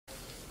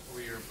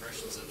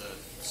impressions of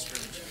the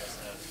scrimmage you guys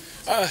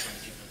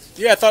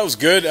had? Yeah, I thought it was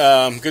good.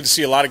 Good to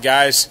see a lot of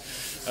guys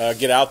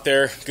get out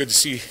there. Good to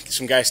see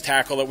some guys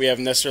tackle that we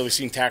haven't necessarily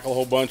seen tackle a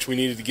whole bunch. We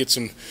needed to get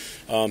some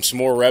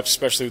more reps,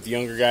 especially with the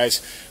younger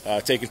guys,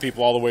 taking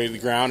people all the way to the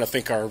ground. I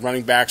think our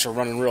running backs are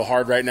running real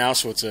hard right now,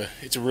 so it's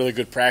a really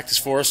good practice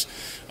for us.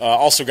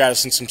 Also got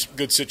us in some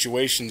good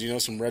situations,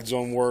 some red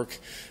zone work,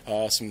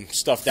 some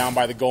stuff down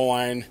by the goal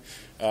line,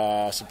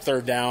 some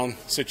third down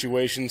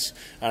situations,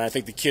 and I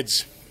think the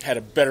kids had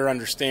a better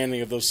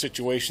understanding of those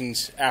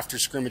situations after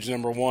scrimmage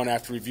number 1,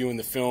 after reviewing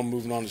the film,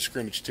 moving on to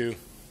scrimmage 2.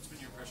 What's been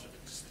your impression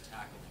of just the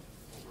tackling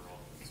overall,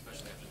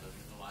 especially after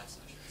the live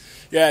session?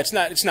 Yeah,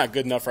 it's not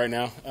good enough right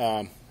now.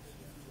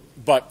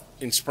 But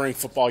in spring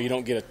football, you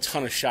don't get a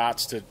ton of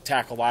shots to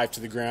tackle live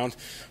to the ground.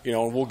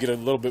 We'll get a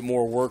little bit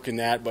more work in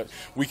that, but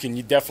we can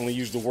definitely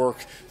use the work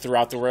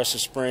throughout the rest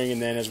of spring,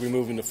 and then as we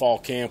move into fall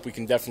camp, we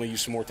can definitely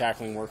use some more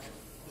tackling work.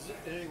 Is there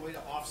any way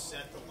to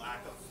offset the lack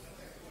of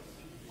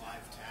live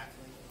tackling?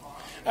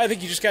 I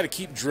think you just got to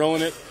keep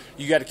drilling it.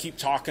 You got to keep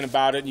talking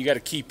about it. And you got to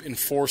keep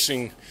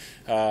enforcing.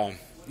 When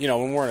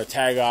we're in a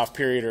tag-off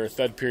period or a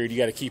thud period, you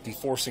got to keep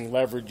enforcing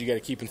leverage. You got to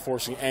keep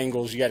enforcing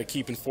angles. You got to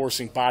keep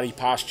enforcing body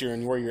posture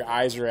and where your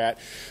eyes are at.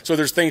 So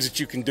there's things that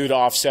you can do to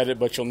offset it,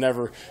 but you'll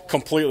never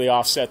completely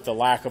offset the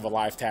lack of a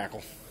live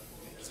tackle.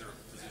 Is there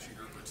a position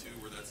group or two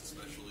where that's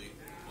especially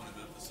one of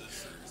the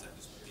emphasis, or is that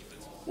just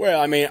defensive? Well,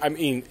 I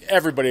mean,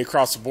 everybody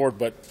across the board,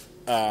 but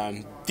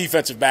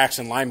defensive backs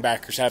and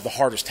linebackers have the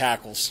hardest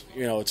tackles.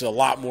 It's a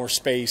lot more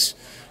space.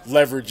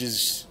 Leverage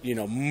is,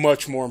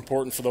 much more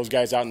important for those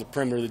guys out in the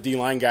perimeter. The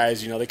D-line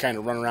guys, they kind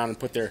of run around and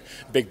put their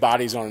big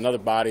bodies on another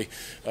body.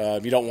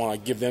 You don't want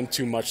to give them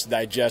too much to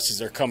digest as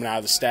they're coming out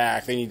of the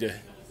stack. They need to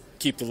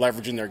keep the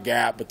leverage in their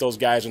gap, but those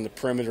guys on the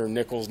perimeter,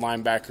 nickels,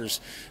 linebackers,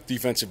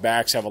 defensive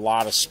backs, have a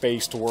lot of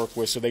space to work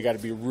with, so they got to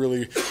be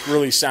really,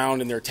 really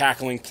sound in their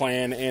tackling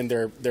plan and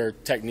their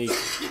technique.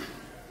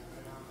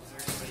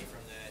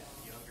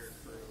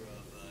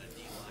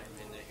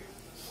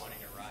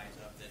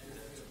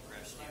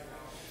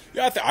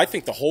 Yeah, I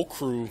think the whole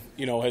crew,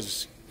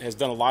 has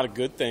done a lot of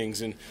good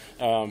things, and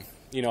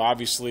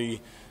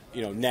obviously,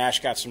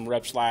 Nash got some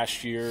reps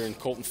last year, and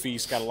Colton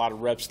Feast got a lot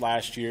of reps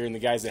last year, and the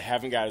guys that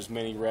haven't got as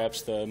many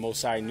reps, the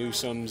Mosai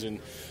Newsoms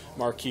and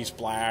Marquise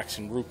Blacks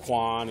and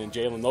Ruquan and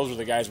Jalen, those are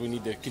the guys we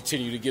need to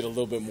continue to get a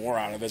little bit more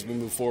out of as we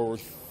move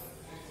forward.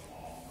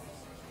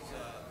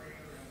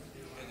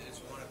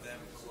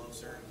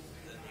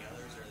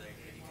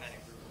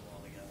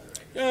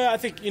 Yeah, I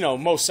think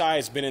Mosai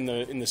has been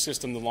in the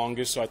system the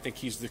longest, so I think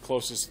he's the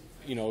closest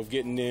of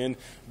getting in.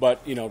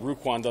 But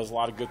Ruquan does a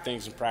lot of good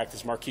things in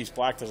practice. Marquise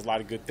Black does a lot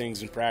of good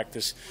things in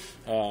practice.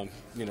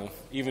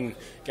 Even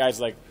guys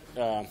like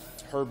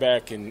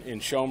Herbeck and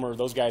Schomer,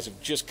 those guys have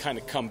just kind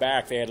of come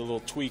back. They had a little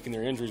tweak in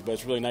their injuries, but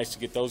it's really nice to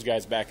get those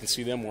guys back and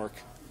see them work.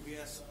 We've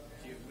asked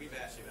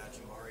you about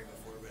Jamari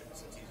before, but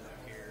since he's up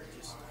here,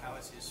 just how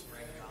has his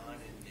spring gone,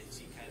 and is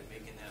he kind of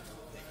making that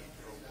move that you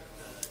hope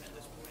at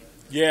this point?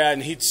 Yeah,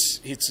 and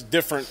it's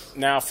different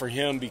now for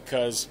him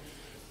because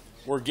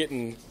we're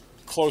getting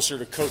closer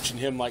to coaching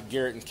him like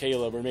Garrett and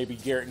Caleb, or maybe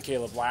Garrett and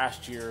Caleb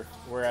last year,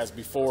 whereas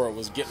before it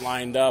was get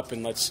lined up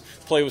and let's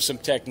play with some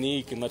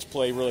technique and let's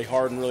play really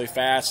hard and really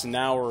fast, and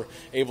now we're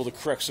able to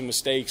correct some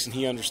mistakes, and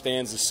he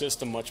understands the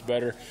system much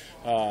better.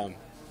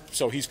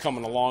 So he's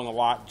coming along a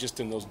lot just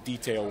in those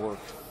detail work.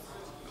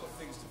 How have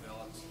things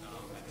developed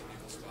at the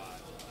nickel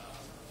spot?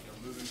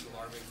 Moving to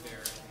Larvick there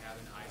and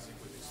having Isaac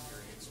with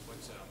experience.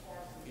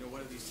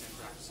 What do these 10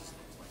 practices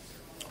look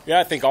like there? Yeah,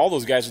 I think all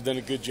those guys have done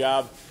a good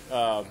job.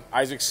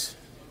 Isaac's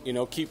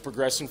keep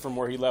progressing from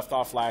where he left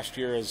off last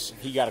year, as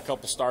he got a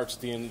couple starts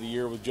at the end of the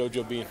year with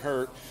JoJo being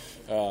hurt,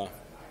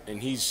 and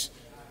he's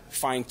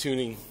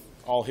fine-tuning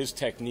all his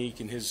technique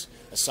and his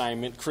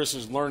assignment. Chris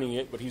is learning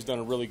it, but he's done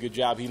a really good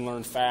job. He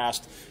learned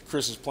fast.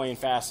 Chris is playing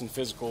fast and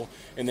physical,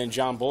 and then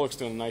John Bullock's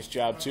doing a nice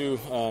job too.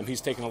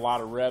 He's taking a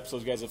lot of reps.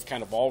 Those guys have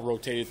kind of all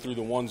rotated through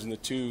the ones and the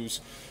twos,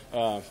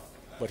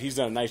 but he's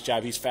done a nice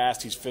job. He's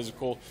fast. He's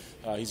physical.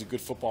 He's a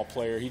good football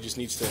player. He just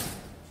needs to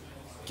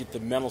get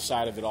the mental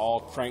side of it all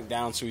cranked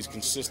down so he's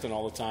consistent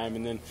all the time.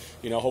 And then,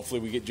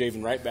 hopefully we get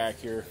Javen right back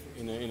here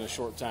in a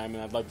short time.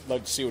 And I'd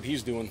like to see what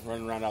he's doing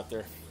running around out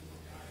there.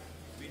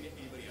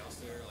 Anybody else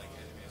there?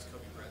 Has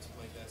Kobe Brett's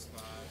played that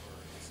spot,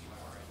 or is he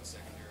more in the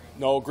secondary?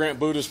 No, Grant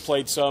Buda's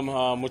played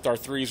some with our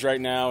threes right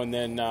now. And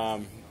then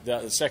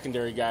the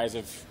secondary guys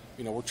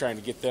we're trying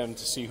to get them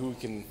to see who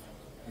can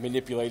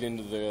manipulate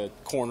into the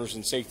corners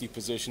and safety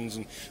positions.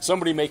 And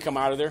somebody may come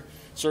out of there.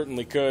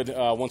 Certainly could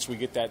once we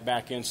get that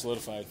back end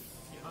solidified.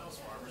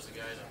 Farmer's the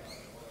guy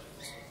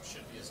that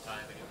should be his time,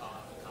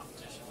 the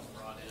competition was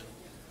brought in.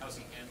 How's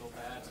he handled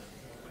that,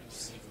 and what do you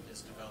see from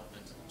his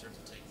development in terms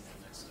of taking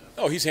the next step?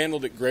 Oh, he's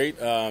handled it great.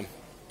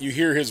 You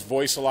hear his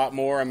voice a lot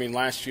more. I mean,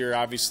 last year,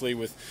 obviously,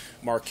 with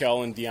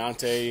Markel and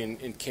Deontay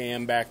and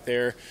Cam back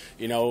there,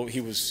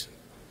 he was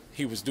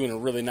he was doing a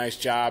really nice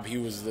job. He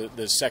was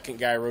the second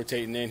guy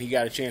rotating in. He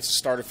got a chance to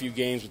start a few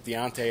games with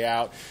Deontay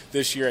out.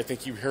 This year, I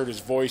think you've heard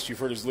his voice. You've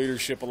heard his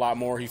leadership a lot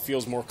more. He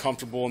feels more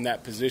comfortable in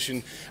that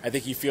position. I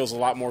think he feels a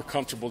lot more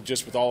comfortable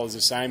just with all his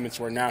assignments,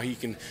 where now he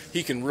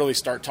can really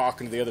start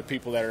talking to the other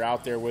people that are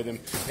out there with him.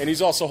 And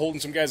he's also holding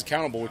some guys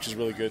accountable, which is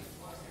really good.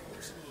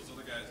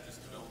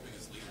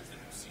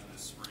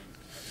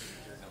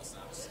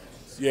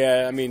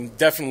 Yeah, I mean,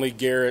 definitely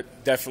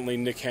Garrett, definitely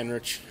Nick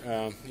Henrich.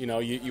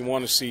 You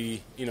want to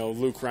see,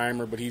 Luke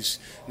Reimer, but he's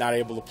not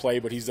able to play,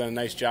 but he's done a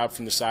nice job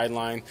from the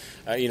sideline.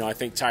 I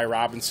think Ty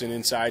Robinson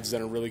inside's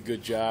done a really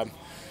good job.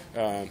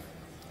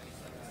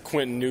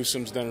 Quentin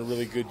Newsom's done a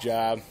really good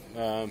job.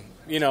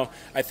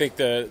 I think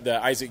the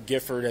Isaac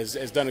Gifford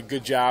has done a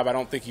good job. I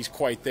don't think he's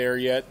quite there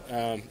yet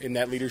in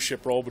that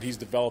leadership role, but he's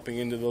developing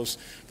into those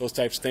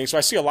types of things. So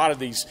I see a lot of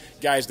these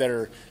guys that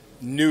are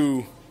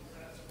new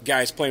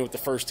guys playing with the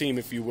first team,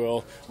 if you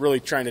will, really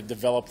trying to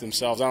develop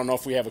themselves. I don't know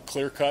if we have a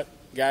clear-cut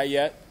guy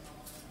yet,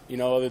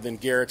 other than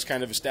Garrett's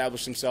kind of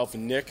established himself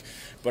and Nick,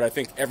 but I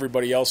think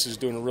everybody else is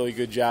doing a really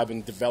good job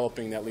in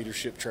developing that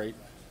leadership trait.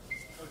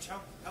 Coach, how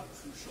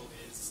crucial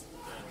is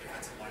the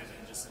defensive lineman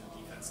just in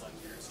a defense like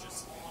yours?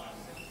 Just,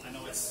 I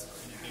know it's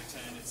in the Big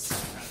Ten, it's kind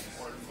of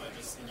important, but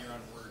just in your own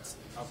words,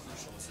 how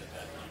crucial is it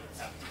that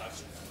you have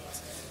production from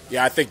those?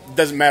 Yeah, I think it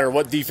doesn't matter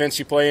what defense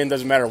you play in,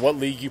 doesn't matter what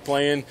league you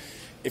play in.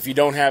 If you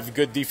don't have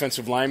good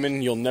defensive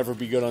linemen, you'll never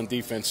be good on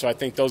defense. So I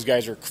think those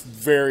guys are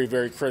very,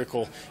 very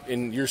critical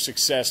in your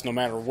success, no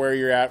matter where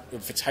you're at,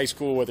 if it's high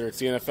school, whether it's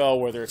the NFL,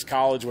 whether it's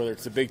college, whether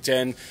it's the Big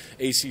Ten,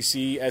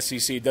 ACC,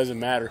 SEC, it doesn't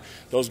matter.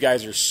 Those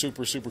guys are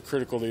super, super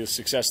critical to the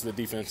success of the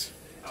defense.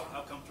 How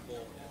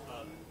comfortable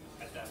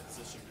at that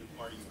position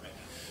are you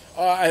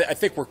right now? I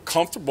think we're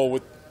comfortable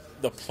with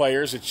the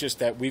players. It's just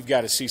that we've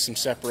got to see some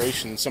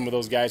separation. Some of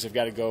those guys have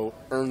got to go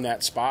earn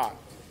that spot.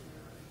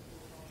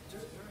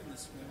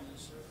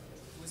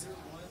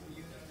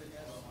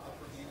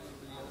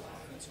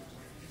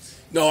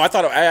 No, I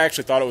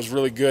actually thought it was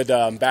really good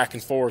back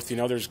and forth.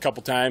 There's a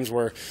couple times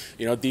where,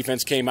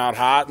 defense came out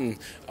hot and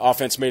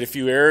offense made a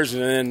few errors,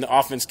 and then the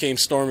offense came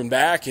storming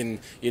back, and,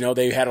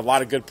 they had a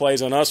lot of good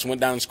plays on us and went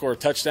down and scored a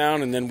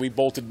touchdown, and then we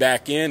bolted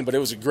back in. But it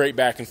was a great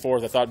back and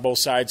forth. I thought both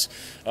sides.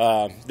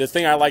 The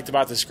thing I liked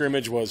about the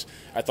scrimmage was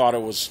I thought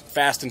it was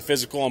fast and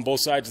physical on both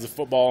sides of the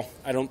football.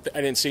 I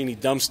didn't see any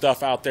dumb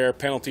stuff out there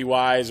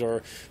penalty-wise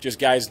or just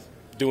guys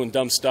doing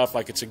dumb stuff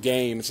like it's a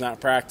game, it's not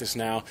practice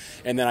now.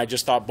 And then I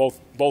just thought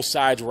both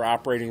sides were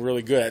operating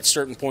really good at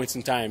certain points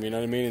in time, you know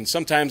what I mean? And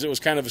sometimes it was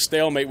kind of a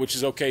stalemate, which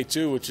is okay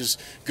too, which is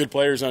good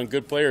players on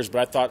good players.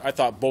 But I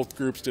thought both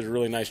groups did a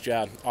really nice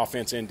job,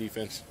 offense and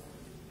defense.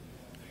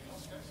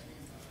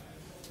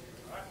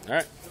 All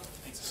right.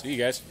 See you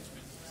guys.